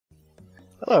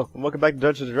Hello, and welcome back to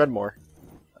Dungeons & Dredmor.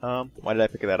 Why did I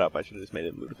pick that up? I should have just made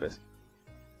it Lutefisk.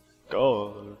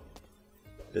 Go!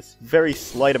 This very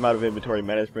slight amount of inventory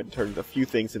management turned a few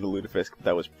things into Lutefisk, but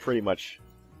that was pretty much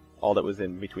all that was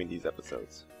in between these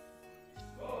episodes.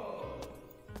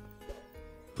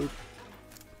 Boop.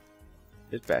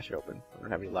 Just bash it open. I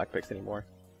don't have any lockpicks anymore.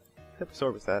 What type of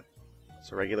sword was that?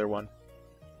 It's a regular one.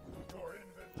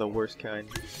 The worst kind.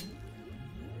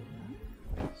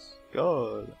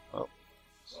 Skull! Oh.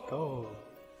 Skull.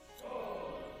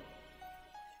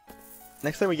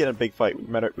 Next time we get in a big fight,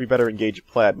 we better engage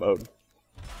plaid mode.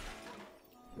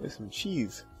 There's some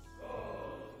cheese.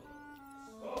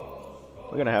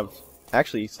 We're gonna have,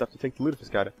 actually, stuff to take the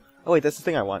Lutefisk out of. Oh wait, that's the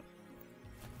thing I want.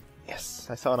 Yes,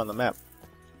 I saw it on the map.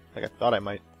 Like I thought I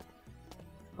might.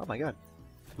 Oh my god.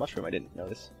 Mushroom I didn't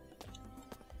notice.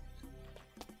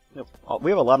 Nope. Oh,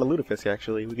 we have a lot of Lutefisk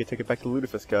actually. We can take it back to the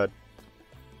Lutefisk god.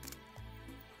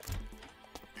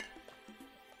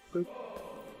 Boop.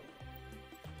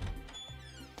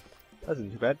 That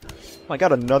isn't too bad. Oh my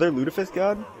god, another Lutefisk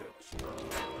god?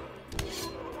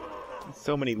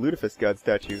 So many Lutefisk god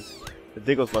statues. The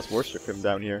Diggles must worship him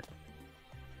down here.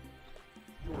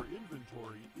 Your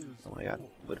inventory is oh my god,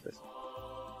 Lutefisk.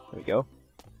 There we go.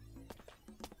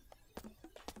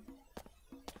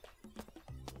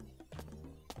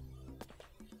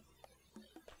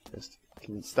 Just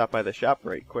can stop by the shop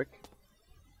right quick.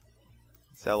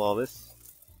 Sell all this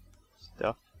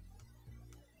stuff.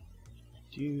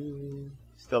 Still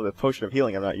have the potion of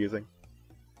healing I'm not using.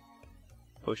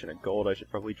 Potion of gold I should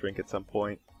probably drink at some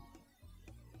point.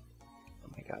 Oh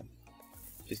my god.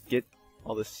 Just get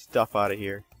all this stuff out of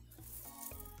here.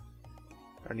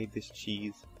 I don't need this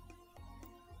cheese.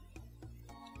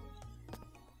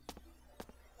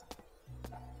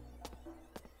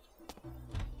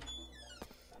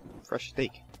 Fresh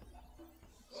steak.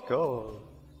 Let's go.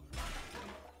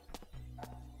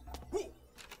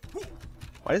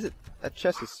 Why is it? That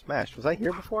chest is smashed. Was I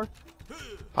here before?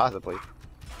 Possibly.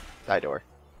 Die door.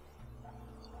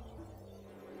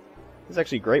 This is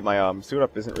actually great. My suit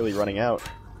up isn't really running out.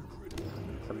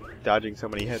 I'm dodging so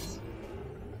many hits.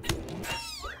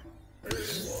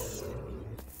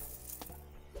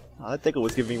 Oh, that Diggle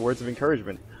was giving me words of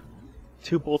encouragement.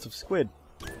 2 bolts of squid.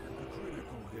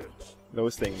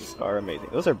 Those things are amazing.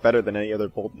 Those are better than any other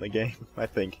bolt in the game, I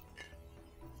think.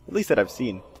 At least that I've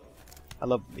seen. I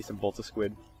love me some bolts of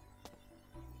squid.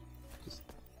 Just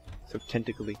so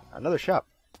tentacly. Another shop.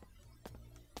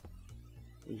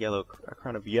 A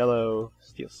crown of yellow,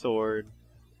 steel sword.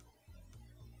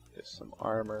 There's some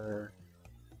armor.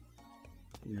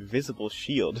 Invisible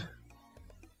shield.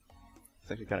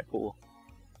 It's actually kind of cool.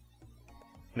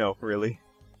 No, really.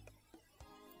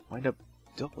 Wind up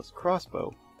doubless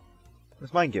crossbow. What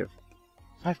does mine give?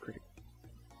 5 crit.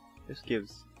 This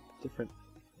gives different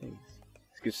things.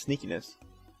 This gives sneakiness.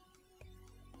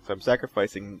 So I'm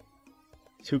sacrificing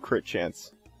 2 crit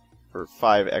chance for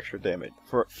 5 extra damage.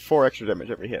 For 4 extra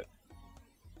damage every hit.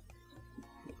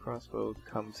 The crossbow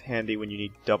comes handy when you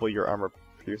need double your armor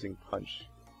piercing punch.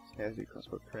 Snazzy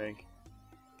crossbow crank.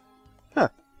 Huh.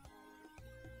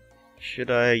 Should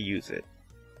I use it?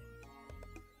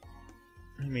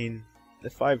 I mean, the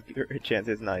 5 crit chance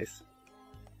is nice.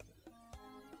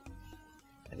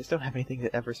 I just don't have anything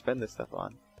to ever spend this stuff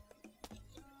on.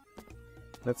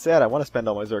 That's sad, I want to spend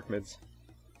all my Zerkmids.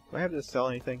 Do I have to sell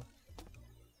anything?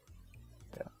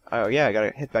 Yeah. Oh yeah, I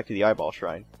gotta head back to the Eyeball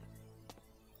Shrine.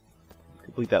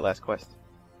 Complete that last quest.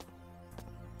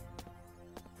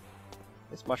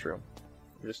 This mushroom.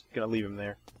 I'm just gonna leave him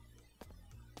there.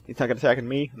 He's not gonna attack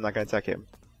me, I'm not gonna attack him.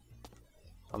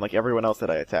 Unlike everyone else that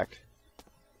I attacked.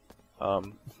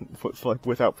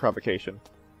 Without provocation.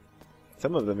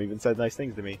 Some of them even said nice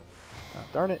things to me. Oh,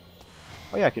 darn it.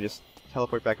 Oh yeah, I can just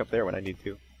teleport back up there when I need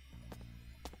to.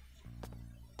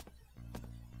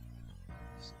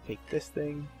 Just take this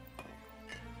thing.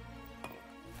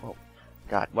 Oh,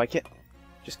 god, why can't...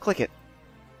 Just click it.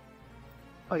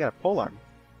 Oh, I got a polearm.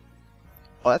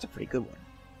 Oh, that's a pretty good one.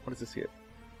 What does this give?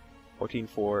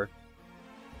 14-4.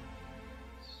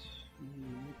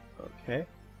 Okay.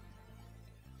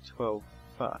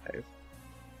 12-5.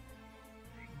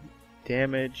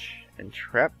 Damage and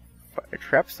trap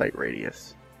site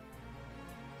radius.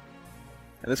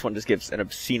 And this one just gives an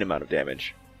obscene amount of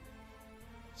damage.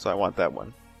 So I want that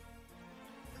one.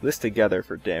 This together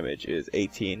for damage is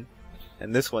 18.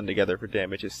 And this one together for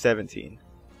damage is 17.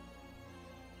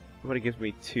 But it gives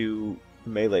me 2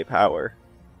 melee power.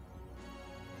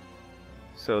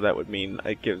 So that would mean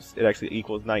it actually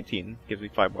equals 19. Gives me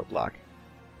 5 more block.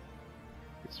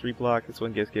 It's 3 block. This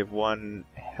one gives 1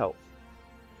 health.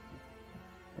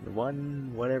 And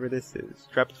 1 whatever this is.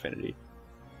 Trap affinity.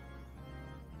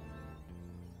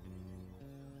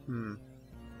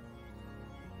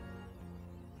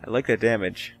 I like that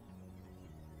damage.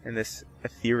 And this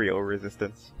ethereal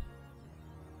resistance.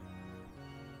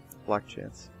 Block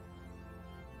chance.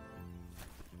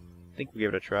 I think we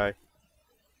give it a try.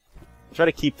 I'll try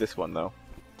to keep this one though.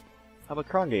 How about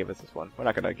Kron gave us this one? We're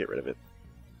not gonna get rid of it.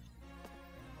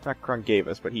 Not Kron gave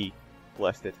us, but he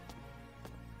blessed it.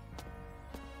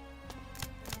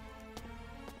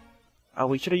 Oh,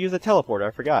 we should have used a teleporter,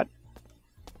 I forgot.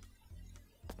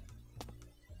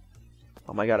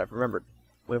 Oh my god, I've remembered.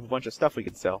 We have a bunch of stuff we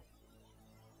can sell.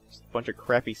 Just a bunch of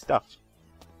crappy stuff.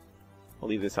 We'll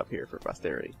leave this up here for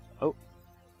posterity. Oh.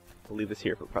 We'll leave this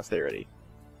here for posterity.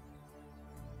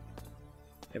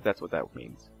 If that's what that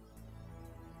means.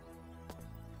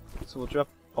 So we'll drop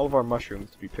all of our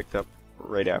mushrooms to be picked up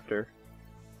right after.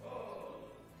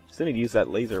 Still need to use that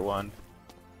laser wand.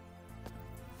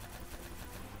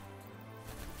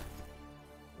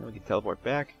 Then we can teleport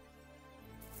back.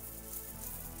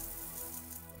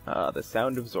 The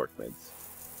sound of Zorkmids.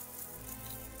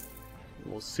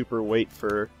 We'll super wait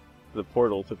for the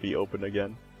portal to be open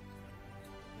again.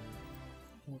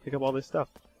 We'll pick up all this stuff.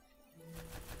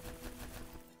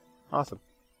 Awesome.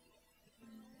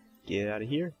 Get out of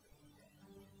here.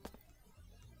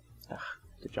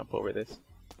 To jump over this.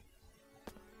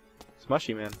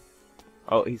 Smushy man.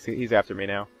 Oh, he's after me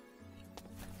now.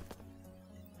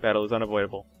 Battle is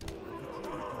unavoidable.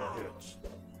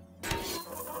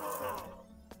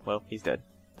 Well, he's dead.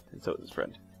 And so is his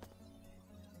friend.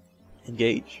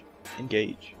 Engage.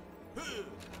 Engage.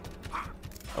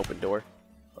 Open door.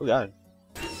 Oh god.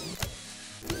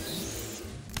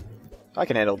 I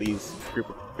can handle these group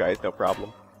of guys, no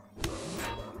problem.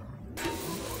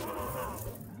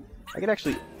 I can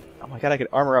actually... Oh my god, I could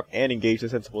armor up and engage the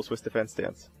sensible Swiss defense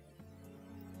stance.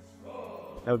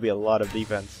 That would be a lot of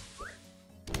defense.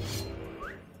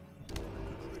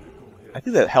 I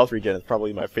think that health regen is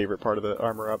probably my favorite part of the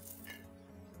armor up.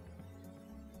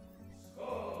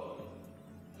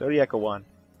 Zodiac 1.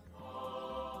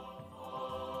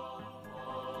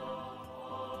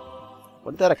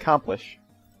 What did that accomplish?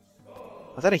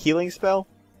 Was that a healing spell?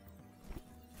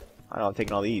 I don't know, I'm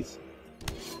taking all these.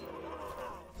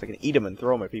 So I can eat them and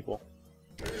throw them at people.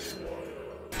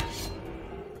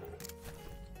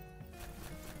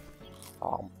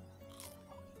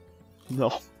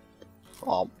 No.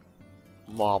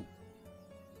 Mom.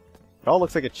 It all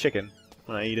looks like a chicken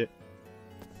when I eat it.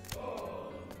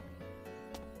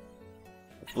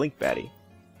 Blink Batty.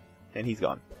 And he's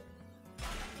gone.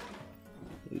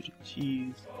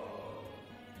 Cheese.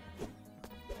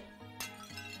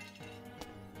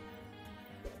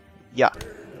 Yeah.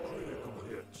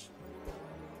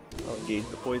 I'll engage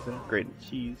the poison. Grated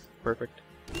cheese. Perfect.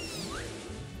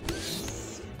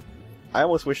 I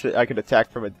almost wish that I could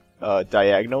attack from a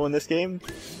diagonal in this game.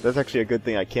 That's actually a good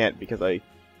thing I can't, because that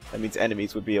means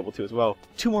enemies would be able to as well.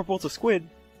 2 more bolts of squid!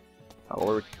 Oh,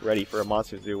 we're ready for a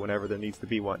monster zoo whenever there needs to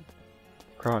be one.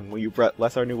 Kron, will you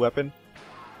bless our new weapon?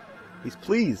 Please,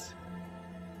 please!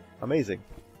 Amazing.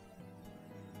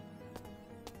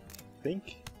 I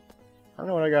don't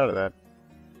know what I got out of that.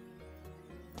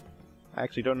 I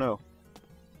actually don't know.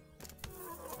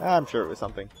 I'm sure it was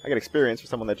something. I got experience for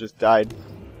someone that just died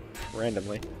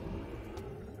randomly.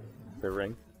 The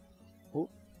ring. Ooh.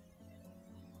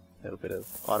 A little bit of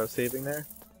auto-saving there.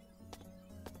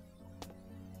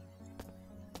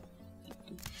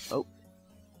 Oh.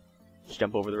 Just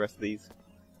jump over the rest of these.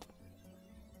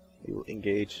 We will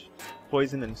engage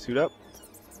poison and suit up.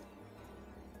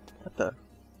 What the?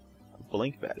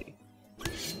 Blink Batty.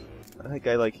 I think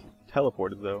I like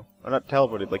teleported though. Or not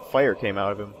teleported, like fire came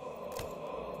out of him.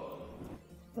 Oh,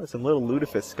 there's some little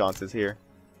lutefisk sconces here.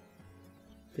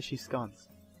 Fishy sconce.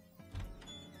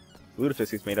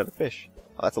 Lutefisk is made out of fish.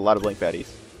 Oh, that's a lot of Blink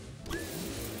Batties.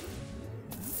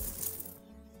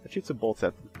 Let's shoot some bolts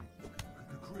at them.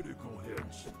 Critical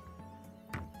hits.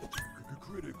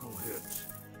 Critical hits.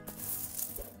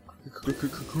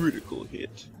 Critical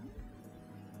hit.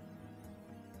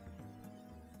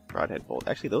 Broadhead bolt.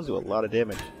 Actually, those do a lot of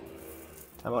damage.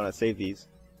 I'm gonna save these.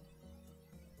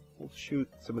 We'll shoot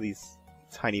some of these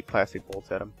tiny plastic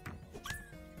bolts at them.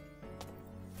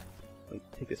 We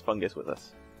take this fungus with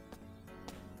us.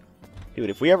 Dude,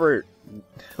 if we ever,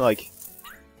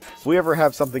 if we ever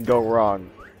have something go wrong,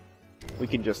 we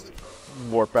can just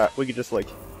warp out. We can just,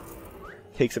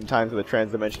 take some time to the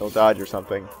transdimensional dodge or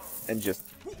something, and just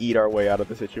eat our way out of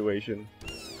the situation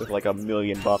with, a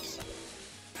million buffs.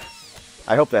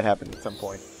 I hope that happens at some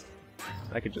point.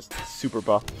 I could just super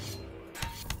buff.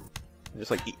 And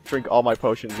just, drink all my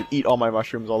potions and eat all my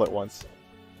mushrooms all at once.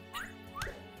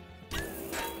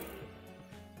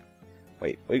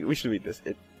 Wait, we should read this.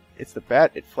 It's the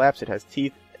bat. It flaps. It has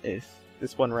teeth.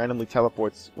 This one randomly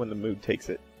teleports when the mood takes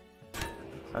it.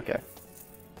 Okay.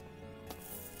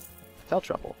 Tell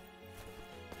trouble.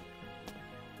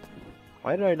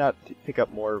 Why did I not pick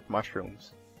up more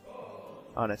mushrooms?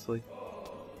 Honestly.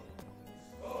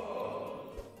 Oh,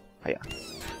 yeah.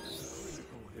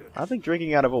 I don't think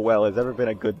drinking out of a well has ever been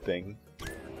a good thing.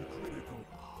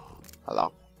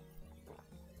 Hello.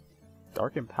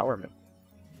 Dark empowerment.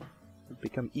 We've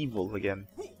become evil again.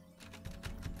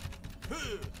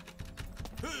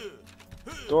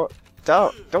 Door,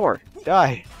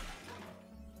 die!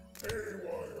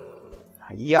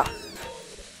 Yeah.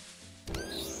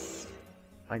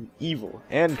 I'm evil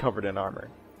and covered in armor.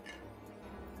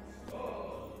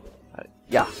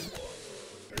 Yeah.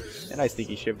 And I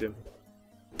sneaky shivved him.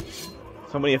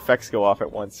 So many effects go off at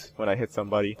once when I hit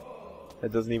somebody.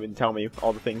 That doesn't even tell me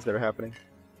all the things that are happening.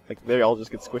 Like, they all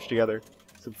just get squished together.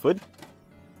 Some food?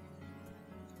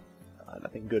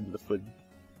 Nothing good in the food.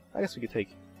 I guess we could take...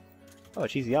 Oh, a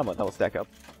cheesy omelet. That'll stack up.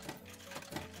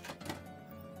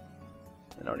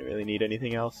 I don't really need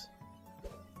anything else.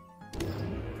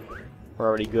 We're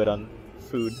already good on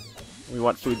food. We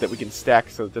want food that we can stack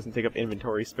so it doesn't take up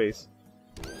inventory space.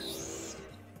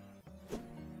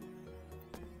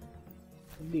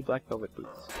 Indie black velvet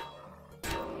boots.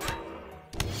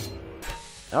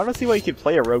 I don't see why you could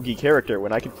play a roguey character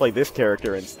when I could play this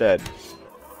character instead.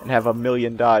 And have a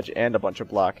million dodge and a bunch of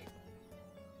block.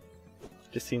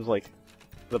 Just seems like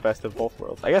the best of both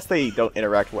worlds. I guess they don't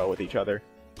interact well with each other.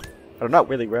 But I'm not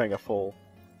really wearing a full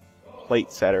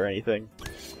plate set or anything.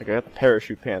 Like, I got the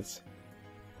parachute pants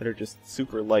that are just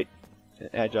super light and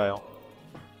agile.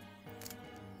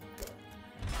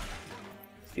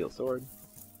 Steel sword.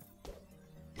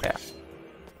 Yeah.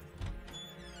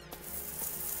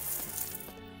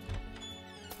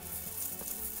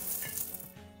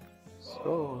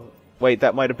 So... Wait,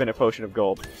 that might have been a potion of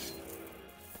gold.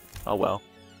 Oh well.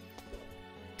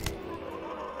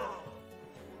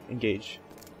 Engage.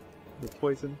 With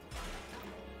poison.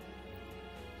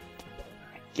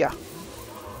 Yeah.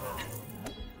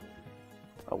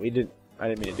 Oh, I didn't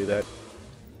mean to do that.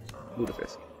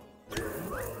 Lutefisk.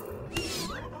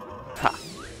 Ha!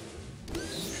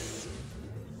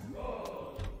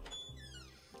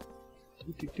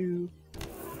 Do.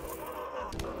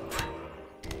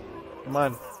 Come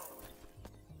on.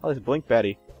 Oh, this blink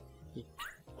baddie. Just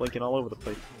blinking all over the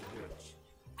place.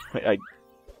 Wait, I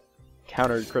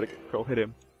countered critical hit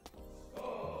him.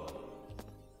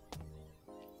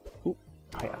 Ooh,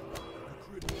 hiya.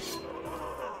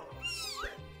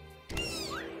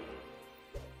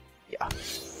 Yeah.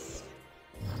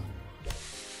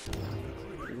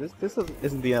 This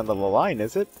isn't the end of the line,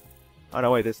 is it? Oh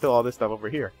no, wait, there's still all this stuff over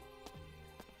here.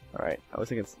 Alright, I was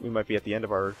thinking we might be at the end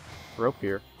of our rope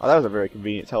here. Oh, that was a very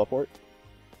convenient teleport.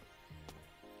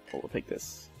 Oh, we'll take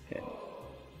this and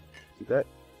do that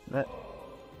and that.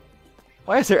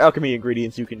 Why is there alchemy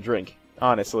ingredients you can drink?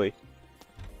 Honestly.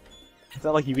 It's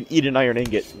not like you can eat an iron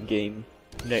ingot and gain,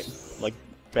 like,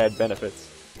 bad benefits.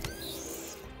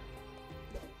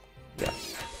 Yeah.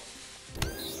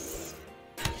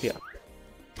 Yeah.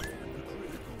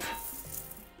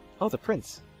 Oh, the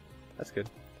prince. That's good.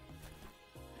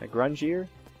 A grunge ear?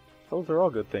 Those are all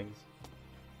good things.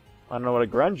 I don't know what a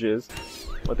grunge is,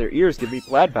 but their ears give me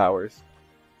plaid powers.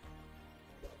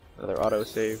 Another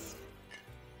autosave.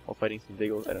 While fighting some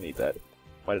Diggles. I don't need that.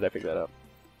 Why did I pick that up?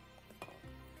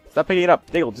 Stop picking it up!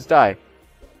 Diggle, just die!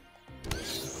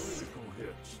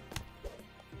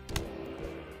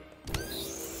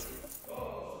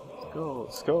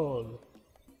 Skull!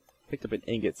 Picked up an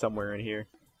ingot somewhere in here.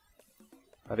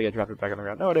 I think I dropped it back on the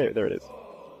ground. Oh, there it is.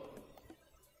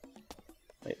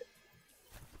 Wait.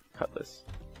 Cutlass.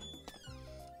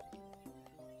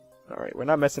 Alright, we're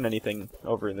not messing anything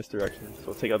over in this direction, so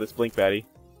we'll take out this blink baddie.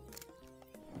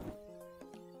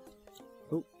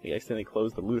 Ooh, he accidentally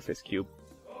closed the Lutefisk cube.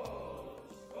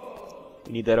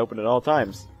 We need that open at all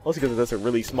times. Mostly because that's a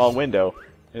really small window,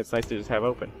 and it's nice to just have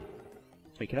open.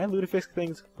 Wait, can I Lutefisk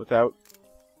things without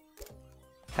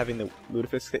having the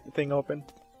Lutefisk thing open?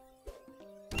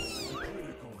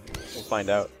 We'll find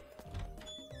out.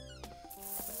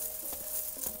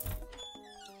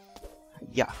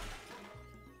 Yeah.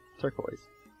 Turquoise.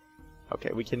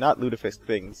 Okay, we cannot Lutefisk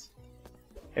things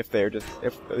if the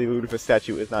Lutefisk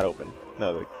statue is not open.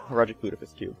 No, the Heroic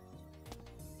Lutefisk cube.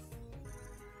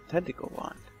 Tentacle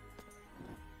wand.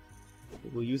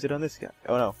 We'll use it on this guy.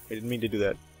 Oh no, I didn't mean to do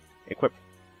that. Equip.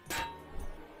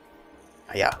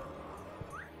 Hiya.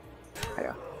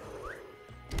 Hiya.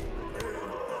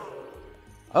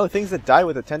 Oh, things that die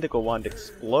with a tentacle wand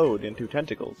explode into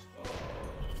tentacles.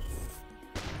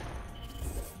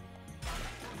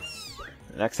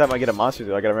 Next time I get a monster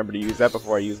zoo, I gotta remember to use that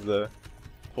before I use the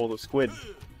bowl of squid.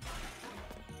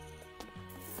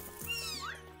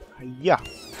 Yeah.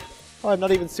 Oh, I'm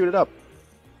not even suited up.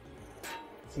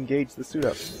 Let's engage the suit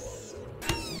up.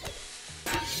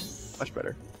 Much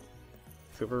better.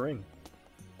 Silver ring.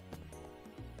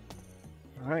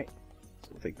 Alright. So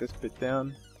we'll take this bit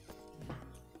down.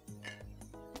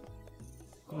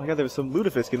 Oh my god, there was some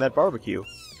lutefisk in that barbecue.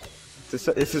 It's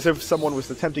as if someone was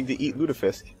attempting to eat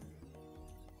lutefisk.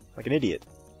 Like an idiot.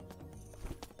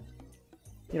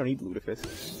 You don't eat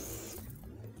lutefisk.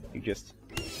 You just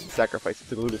sacrifice it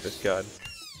to the lutefisk god.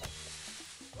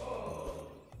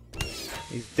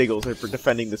 These diggles are for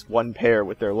defending this one pair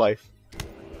with their life.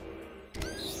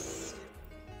 It's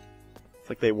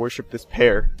like they worship this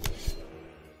pair.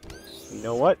 You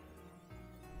know what?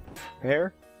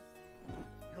 Pair?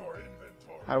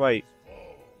 How do I...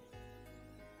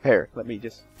 Pair, let me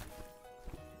just...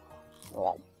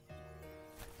 Well,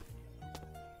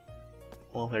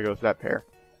 there goes that pair.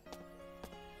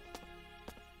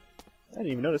 I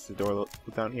didn't even notice the door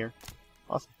down here.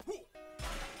 Awesome.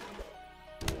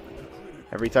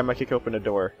 Every time I kick open a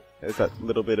door, there's that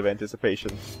little bit of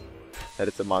anticipation that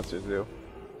it's a monster zoo.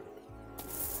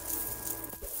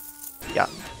 Yeah.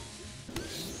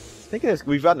 Think of this,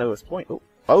 we've gotten to this point.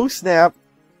 Oh snap!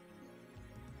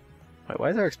 Wait, why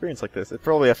is our experience like this? It's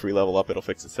probably after we level up, it'll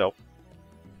fix itself.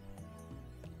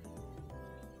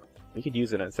 We could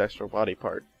use an ancestral body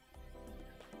part.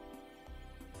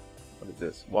 What is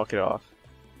this? Walk it off.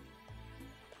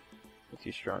 Makes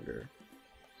you stronger.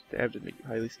 Stabbed and make you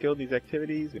highly skilled in these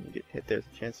activities. When you get hit, there's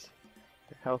a chance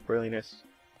your health, brilliance,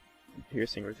 and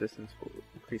piercing resistance will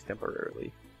increase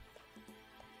temporarily.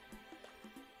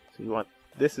 So you want...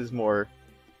 This is more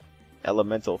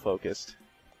elemental focused.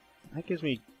 That gives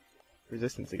me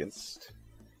resistance against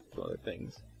some other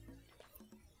things.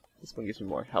 This one gives me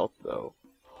more health, though.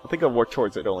 I think I'll work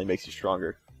towards it only makes you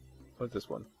stronger. What's this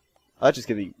one? Oh, that just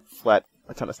gives me flat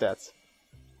a ton of stats.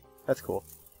 That's cool.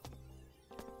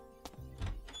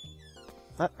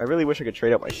 I really wish I could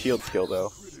trade out my shield skill,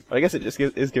 though. But I guess it just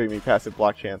is giving me passive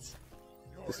block chance.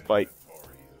 Despite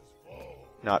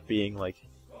not being, like...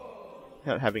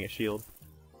 not having a shield.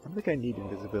 I don't think I need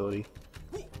invisibility.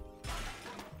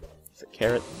 It's a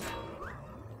carrot.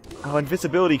 Oh,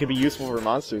 invisibility could be useful for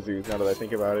monster zoos now that I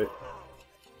think about it.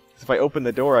 Because if I open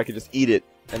the door, I could just eat it,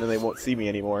 and then they won't see me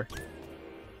anymore.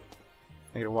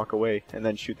 I can walk away, and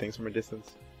then shoot things from a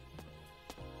distance.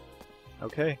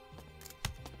 Okay.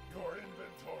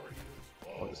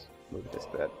 I'll just move this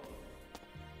bed.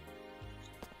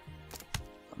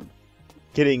 I'm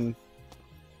getting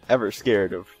ever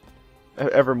scared of...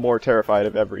 ever more terrified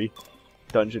of every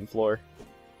dungeon floor.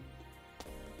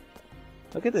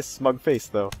 Look at this smug face,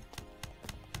 though.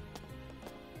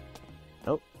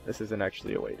 Nope, this isn't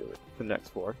actually a way to it. The next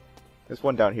floor. There's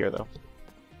one down here, though.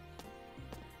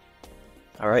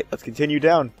 Alright, let's continue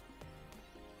down.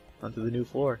 Onto the new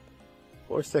floor.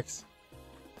 Floor 6.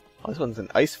 Oh, this one's an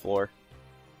ice floor.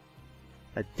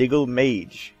 A Diggle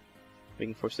Mage.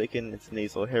 Having forsaken its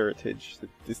nasal heritage,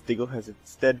 this Diggle has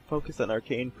instead focused on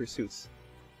arcane pursuits.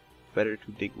 Better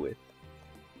to dig with.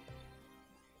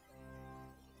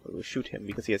 We'll shoot him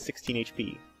because he has 16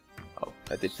 HP. Oh,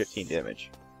 that did 15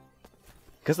 damage.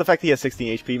 Because the fact he has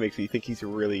 16 HP makes me think he's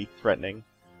really threatening.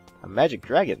 A magic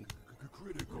dragon.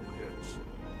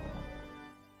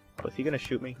 Oh, is he gonna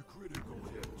shoot me?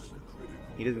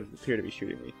 He doesn't appear to be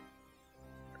shooting me.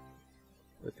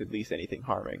 With at least anything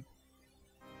harming.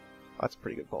 Oh, that's a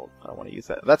pretty good bolt. I don't want to use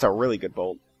that. That's a really good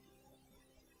bolt.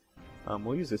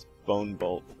 We'll use this bone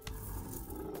bolt.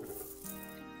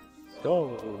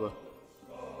 Skull.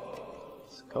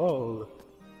 Skull.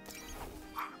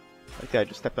 Like that, I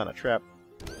just stepped on a trap.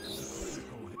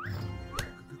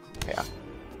 Yeah.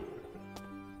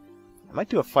 I might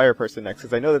do a fire person next,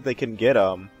 because I know that they can get,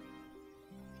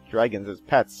 dragons as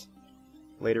pets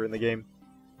later in the game.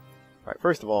 Alright,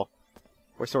 first of all,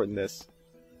 we're sorting this.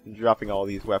 And dropping all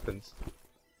these weapons.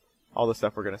 All the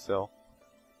stuff we're gonna sell.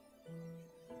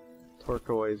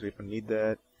 Turquoise, we don't need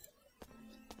that.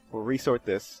 We'll resort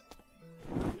this.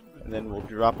 And then we'll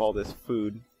drop all this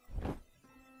food.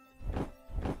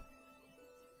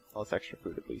 All this extra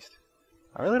food, at least.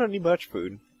 I really don't need much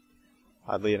food.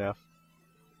 Oddly enough.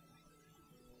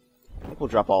 I think we'll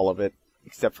drop all of it.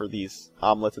 Except for these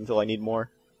omelets until I need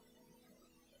more.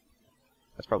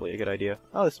 That's probably a good idea.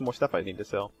 Oh, there's some more stuff I need to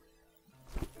sell.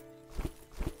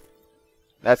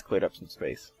 That's cleared up some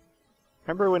space.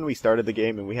 Remember when we started the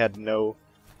game and we had no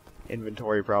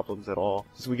inventory problems at all?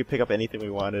 Just we could pick up anything we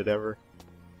wanted ever.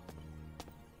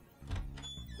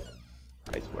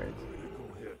 Ice words.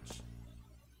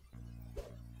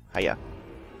 Hiya.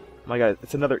 my god,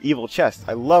 it's another evil chest.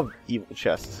 I love evil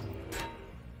chests.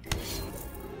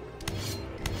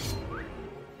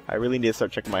 I really need to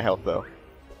start checking my health, though.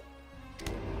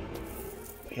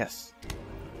 Yes.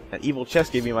 That evil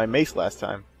chest gave me my mace last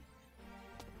time.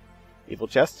 Evil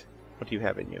chest? What do you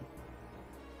have in you?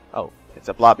 Oh, it's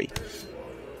a blobby.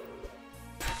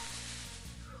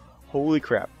 Holy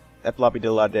crap. That blobby did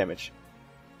a lot of damage.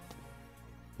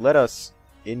 Let us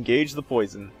engage the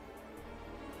poison.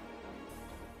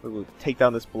 We will take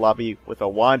down this blobby with a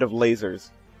wand of lasers.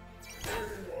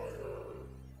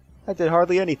 That did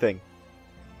hardly anything.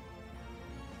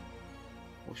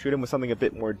 We'll shoot him with something a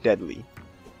bit more deadly.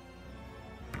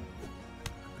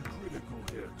 Critical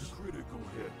hits. Critical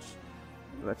hits.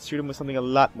 Let's shoot him with something a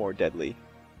lot more deadly.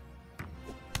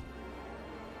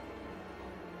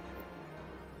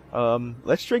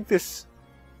 Let's drink this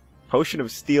potion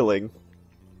of stealing.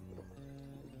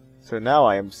 So now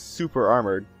I am super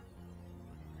armored.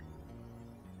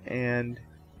 And...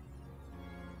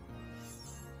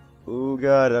 oh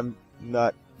god, I'm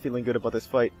not feeling good about this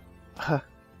fight. Oh,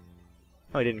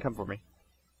 he didn't come for me.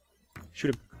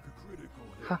 Shoot him.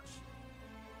 Ha.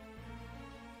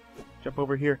 Jump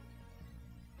over here.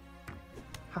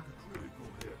 Ha.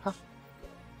 Ha.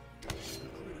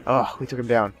 Oh, we took him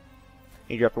down.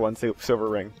 He dropped one silver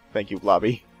ring. Thank you,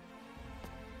 Blobby.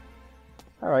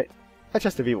 Alright. That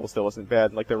chest of evil still wasn't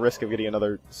bad. Like, the risk of getting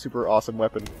another super awesome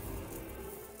weapon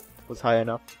was high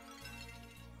enough.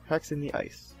 Cracks in the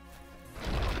ice.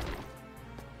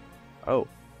 Oh.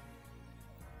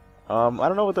 I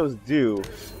don't know what those do,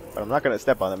 but I'm not gonna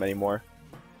step on them anymore.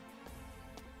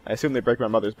 I assume they break my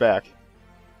mother's back.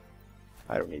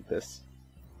 I don't need this.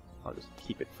 I'll just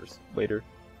keep it for later.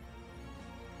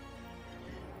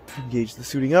 Engage the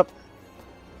suiting up.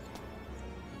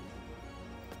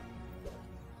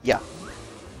 Yeah.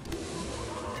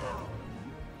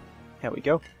 There we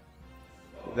go.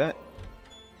 Do that.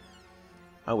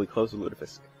 Oh, we close the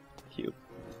lutefisk. Cute.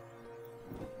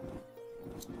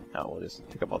 Now we'll just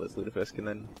pick up all this lutefisk and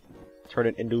then turn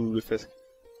it into lutefisk.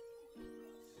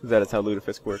 Because that is how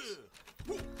lutefisk works.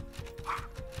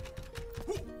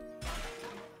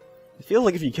 I feel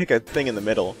like if you kick a thing in the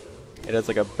middle, it has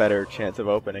like a better chance of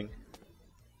opening.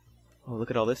 Oh,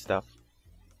 look at all this stuff.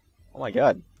 Oh my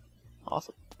god.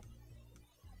 Awesome.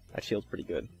 That shield's pretty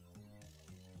good.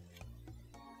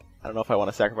 I don't know if I want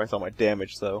to sacrifice all my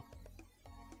damage, though.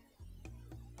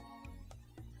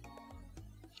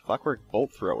 Clockwork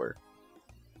Bolt Thrower.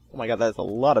 Oh my god, that is a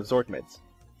lot of Zorkmids.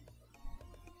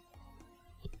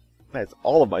 That's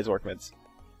all of my Zorkmids.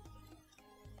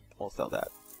 I'll sell that.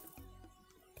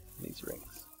 These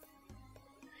rings.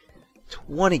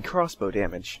 20 crossbow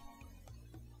damage.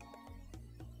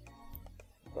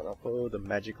 Oh, the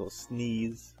magical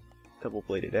sneeze.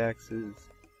 Double-bladed axes.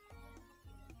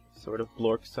 Sword of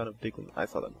Blork, son of Diglin. I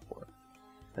saw that before.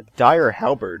 A dire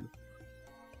halberd.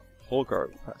 Full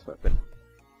guard class weapon.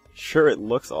 Sure, it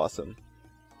looks awesome.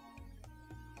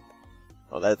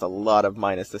 Oh, that's a lot of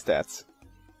minus to stats.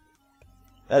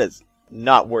 That is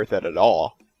not worth it at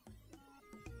all.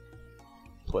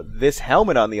 But this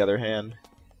helmet, on the other hand...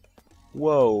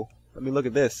 whoa. Let me look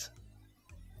at this.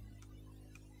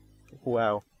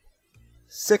 Wow.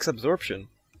 6 absorption.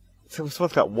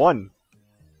 Someone's got 1.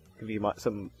 Could be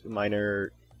some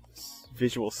minor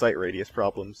visual sight radius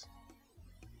problems.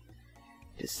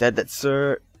 It is said that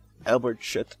Sir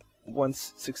Albertshut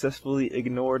once successfully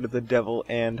ignored the devil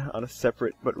and, on a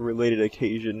separate but related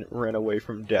occasion, ran away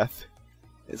from death.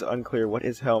 It is unclear what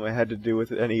his helmet had to do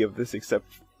with any of this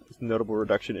except his notable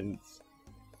reduction in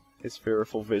his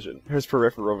peripheral vision.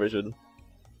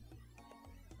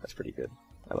 That's pretty good.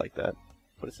 I like that.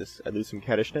 What is this? I lose some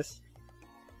cattishness?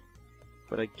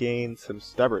 But I gain some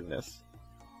stubbornness.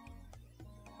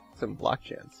 Some block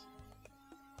chance.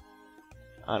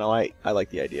 I don't know, I like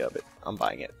the idea of it. I'm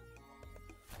buying it.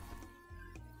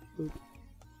 Oop.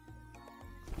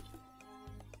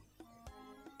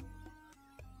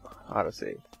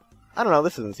 Autosave. I don't know,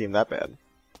 this doesn't seem that bad.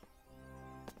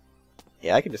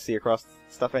 Yeah, I can just see across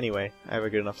stuff anyway. I have a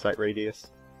good enough sight radius.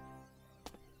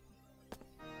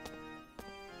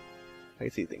 I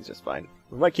can see things just fine.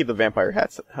 We might keep the vampire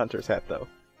hunter's hat though,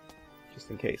 just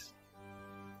in case.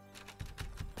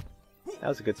 That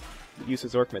was a good use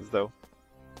of Zorkmids though.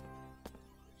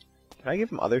 Can I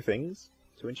give him other things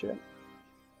to enchant?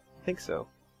 I think so.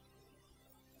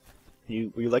 Will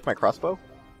you like my crossbow?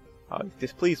 Oh, he's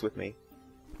displeased with me.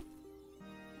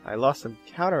 I lost some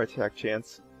counterattack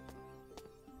chance.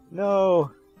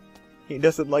 No! He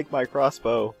doesn't like my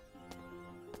crossbow.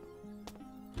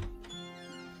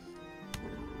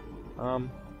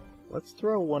 Let's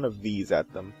throw one of these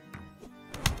at them.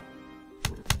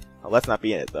 Well, let's not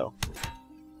be in it, though.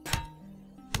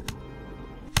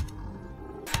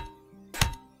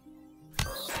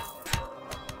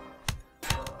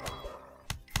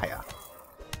 Hiya.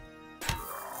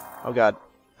 Oh god,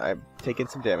 I'm taking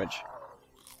some damage.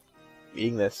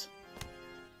 Eating this.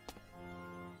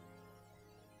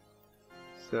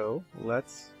 So,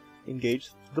 let's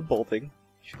engage the bolting.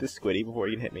 Shoot this squiddy before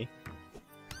he can hit me.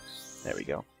 There we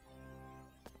go.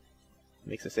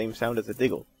 Makes the same sound as a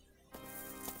diggle.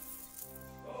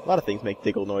 A lot of things make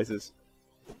diggle noises.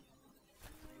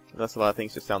 Thus, a lot of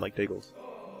things just sound like diggles.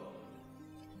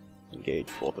 Engage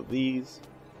both of these.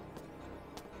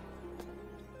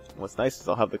 What's nice is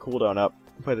I'll have the cooldown up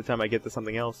by the time I get to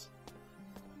something else.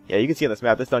 Yeah, you can see on this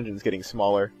map, this dungeon's getting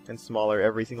smaller and smaller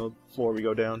every single floor we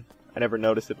go down. I never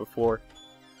noticed it before.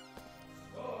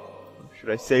 Should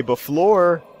I say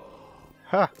before?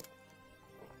 Ha!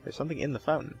 There's something in the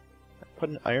fountain. I put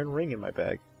an iron ring in my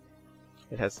bag.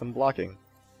 It has some blocking.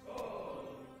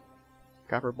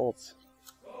 Copper bolts.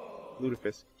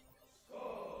 Lutefisk.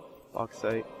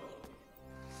 Bauxite.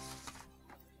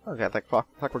 Oh, got that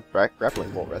clockwork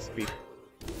grappling bolt recipe.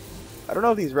 I don't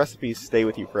know if these recipes stay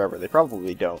with you forever. They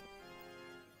probably don't.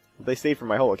 If they stayed for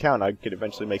my whole account, I could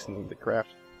eventually make something to craft.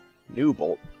 New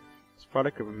Bolt. It's a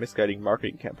product of a misguiding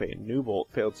marketing campaign. New Bolt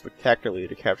failed spectacularly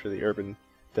to capture the urban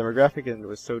demographic and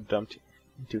was so dumped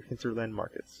into hinterland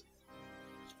markets.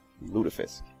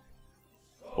 Lutefisk.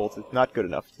 Bolt is not good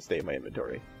enough to stay in my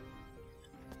inventory.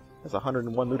 That's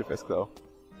 101 Lutefisk, though.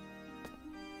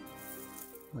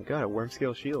 Oh my god, a worm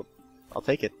scale shield. I'll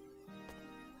take it.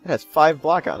 It has 5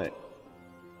 block on it.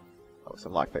 Oh,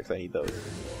 some lockpicks. I need those.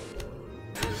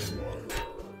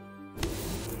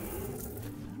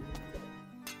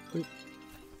 Oop.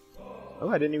 Oh,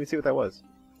 I didn't even see what that was.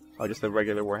 Oh, just a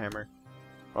regular warhammer.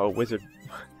 Oh, wizard.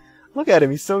 Look at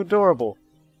him. He's so adorable.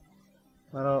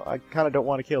 I kind of don't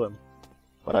want to kill him.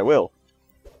 But I will.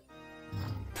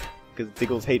 Because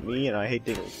diggles hate me and I hate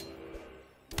diggles.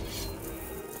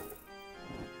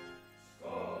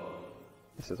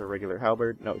 This is a regular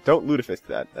halberd. No, don't lutefisk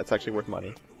that. That's actually worth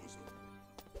money.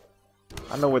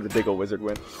 I don't know where the diggle wizard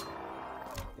went.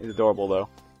 He's adorable though.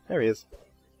 There he is.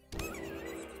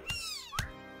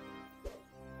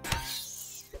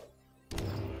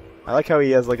 I like how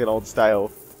he has like an old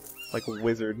style, like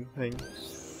wizard thing.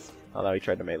 Although he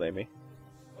tried to melee me.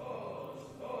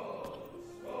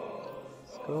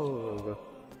 Let's go.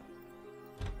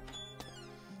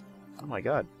 Oh my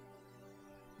god.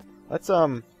 Let's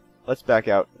back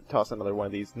out and toss another one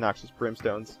of these noxious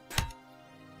brimstones.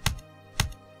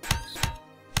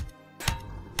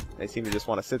 They seem to just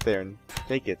want to sit there and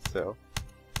take it, so...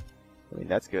 I mean,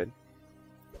 that's good.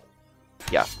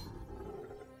 Yeah.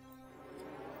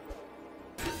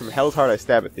 From hell's heart I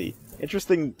stab at thee.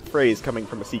 Interesting phrase coming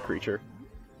from a sea creature.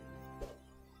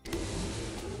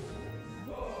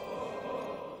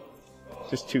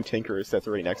 Just 2 tinkerers that's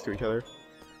right next to each other.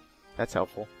 That's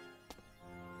helpful.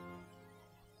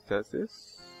 Does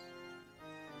this?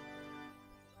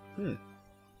 It's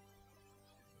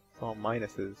all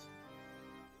minuses.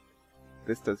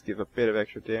 This does give a bit of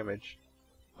extra damage.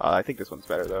 I think this one's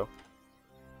better though.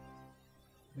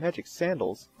 Magic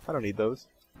sandals. I don't need those.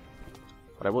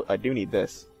 But I do need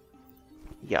this.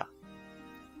 Yeah.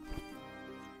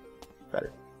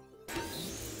 Better.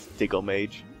 Diggle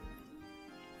mage.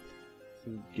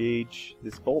 Engage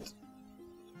this bolt.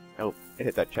 Oh, it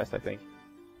hit that chest, I think.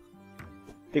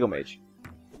 Diggle mage.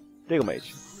 Diggle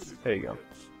mage. There you go.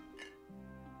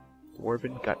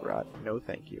 Dwarven gut rot. No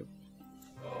thank you.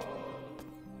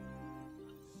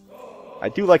 I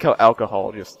do like how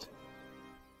alcohol just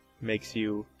makes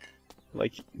you,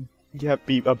 like,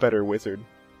 be a better wizard.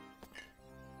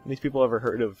 These people ever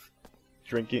heard of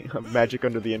drinking magic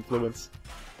under the influence?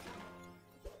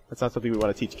 That's not something we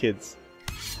want to teach kids.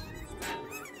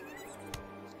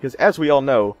 Because as we all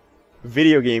know,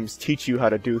 video games teach you how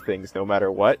to do things no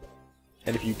matter what.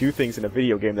 And if you do things in a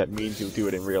video game, that means you'll do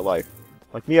it in real life.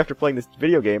 Like me, after playing this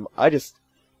video game, I just,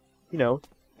 you know,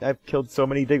 I've killed so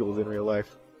many diggles in real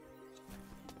life.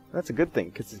 That's a good thing,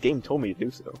 because this game told me to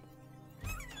do so.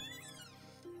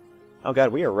 Oh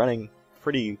god, we are running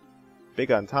pretty big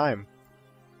on time.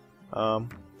 Whoop.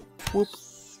 We'll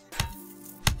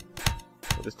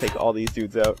just take all these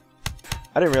dudes out.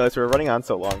 I didn't realize we were running on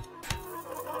so long.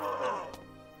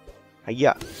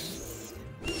 Hiya!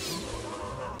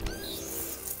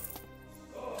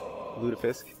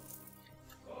 Lutefisk.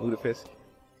 Lutefisk.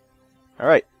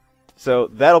 Alright, so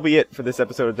that'll be it for this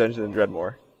episode of Dungeons &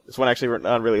 Dredmor. This one actually went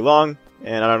on really long,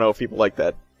 and I don't know if people like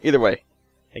that. Either way,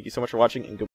 thank you so much for watching, and goodbye.